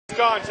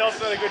Gone. Tell us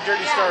another good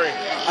dirty story.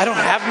 I don't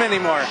have many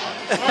more.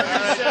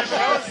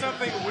 That was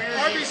something weird.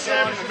 Harvey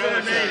Savage in the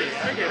military.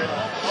 I get it.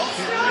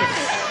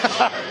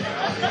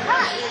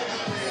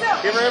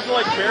 You ever have to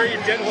like bury a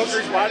dead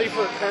hooker's body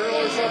for a colonel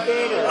or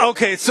something? Or?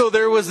 Okay, so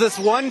there was this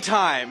one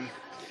time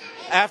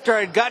after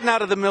I'd gotten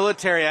out of the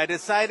military, I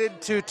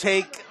decided to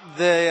take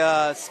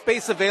the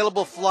space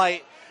available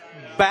flight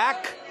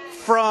back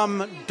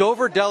from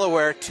Dover,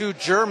 Delaware to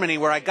Germany,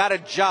 where I got a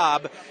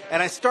job,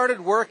 and I started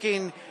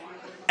working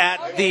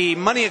at the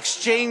money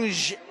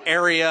exchange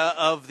area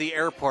of the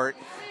airport.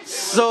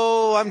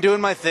 So I'm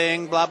doing my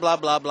thing, blah, blah,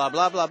 blah, blah,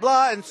 blah, blah,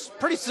 blah, and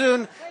pretty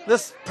soon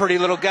this pretty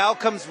little gal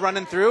comes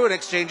running through and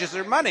exchanges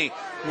her money.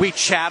 We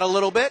chat a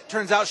little bit.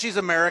 Turns out she's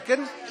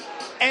American,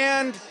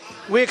 and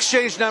we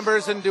exchange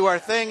numbers and do our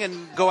thing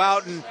and go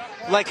out and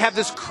like have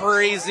this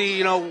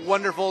crazy,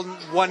 wonderful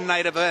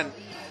one-night event.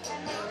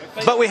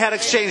 But we had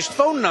exchanged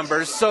phone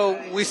numbers,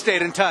 so we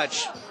stayed in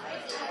touch.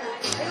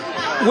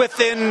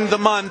 Within the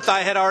month, I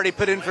had already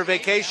put in for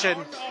vacation,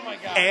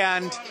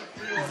 and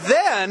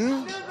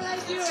then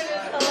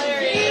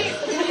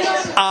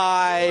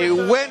I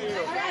went,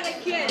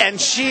 and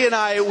she and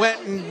I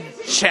went and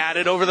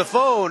chatted over the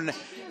phone,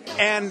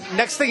 and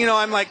next thing you know,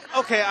 I'm like,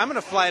 okay, I'm going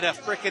to fly to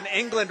frickin'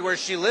 England where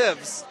she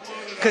lives,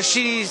 because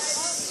she's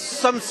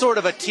some sort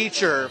of a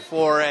teacher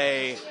for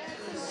the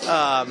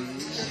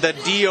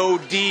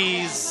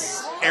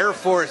DOD's Air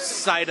Force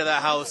side of the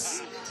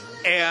house.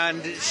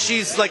 And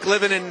she's like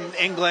living in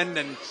England,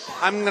 and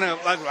I'm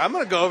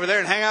gonna go over there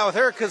and hang out with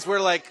her because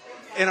we're like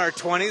in our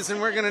 20s and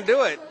we're gonna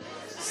do it.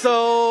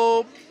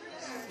 So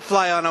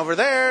fly on over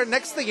there.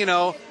 Next thing you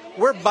know,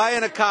 we're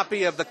buying a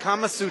copy of the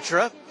Kama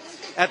Sutra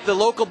at the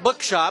local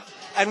bookshop,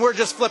 and we're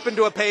just flipping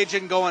to a page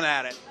and going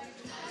at it.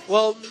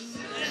 Well,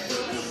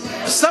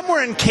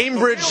 somewhere in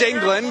Cambridge,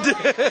 England,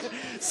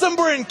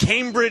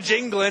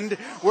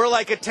 we're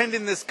like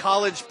attending this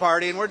college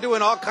party, and we're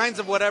doing all kinds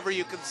of whatever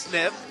you can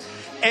sniff.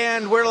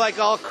 And we're like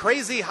all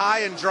crazy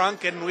high and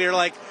drunk, and we're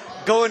like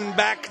going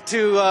back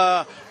to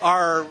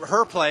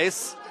her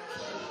place.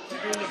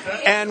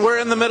 And we're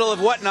in the middle of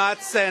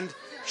whatnots, and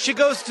she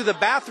goes to the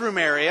bathroom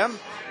area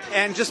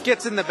and just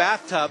gets in the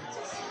bathtub.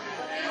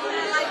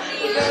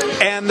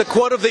 And the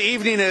quote of the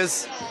evening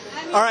is,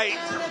 "All right,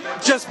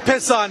 just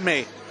piss on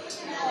me."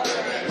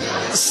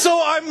 So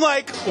I'm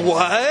like,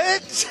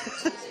 what?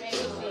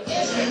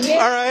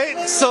 All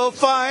right, so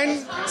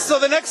fine. So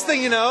the next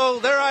thing you know,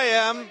 there I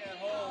am.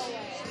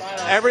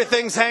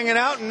 Everything's hanging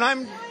out, and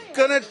I'm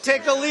gonna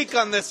take a leak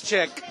on this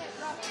chick.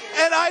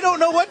 And I don't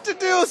know what to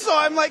do, so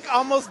I'm like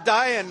almost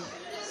dying.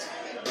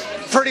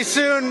 Pretty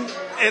soon,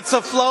 it's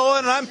a flowing,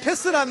 and I'm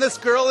pissing on this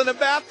girl in a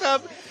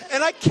bathtub,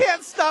 and I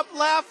can't stop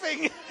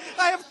laughing.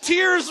 I have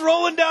tears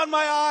rolling down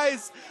my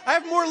eyes. I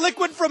have more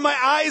liquid from my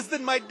eyes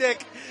than my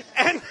dick.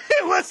 And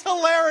it was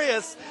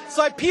hilarious.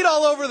 So I peed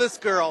all over this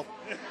girl.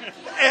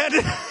 And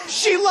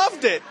she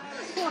loved it.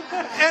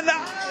 And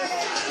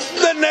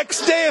the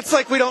next day, it's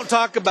like we don't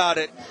talk about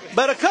it.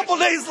 But a couple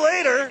days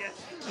later,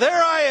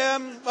 there I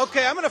am.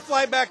 Okay, I'm going to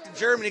fly back to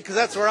Germany because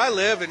that's where I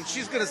live. And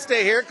she's going to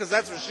stay here because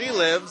that's where she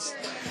lives.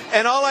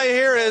 And all I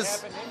hear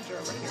is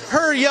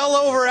her yell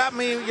over at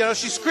me.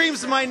 She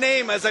screams my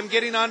name as I'm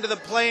getting onto the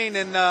plane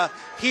in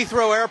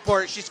Heathrow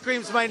Airport. She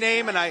screams my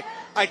name, and I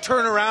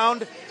turn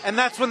around. And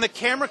that's when the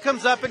camera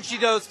comes up and she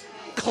goes,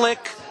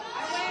 click.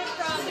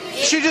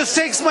 She just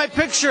takes my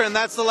picture, and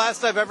that's the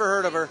last I've ever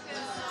heard of her.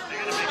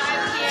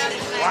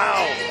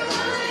 Wow.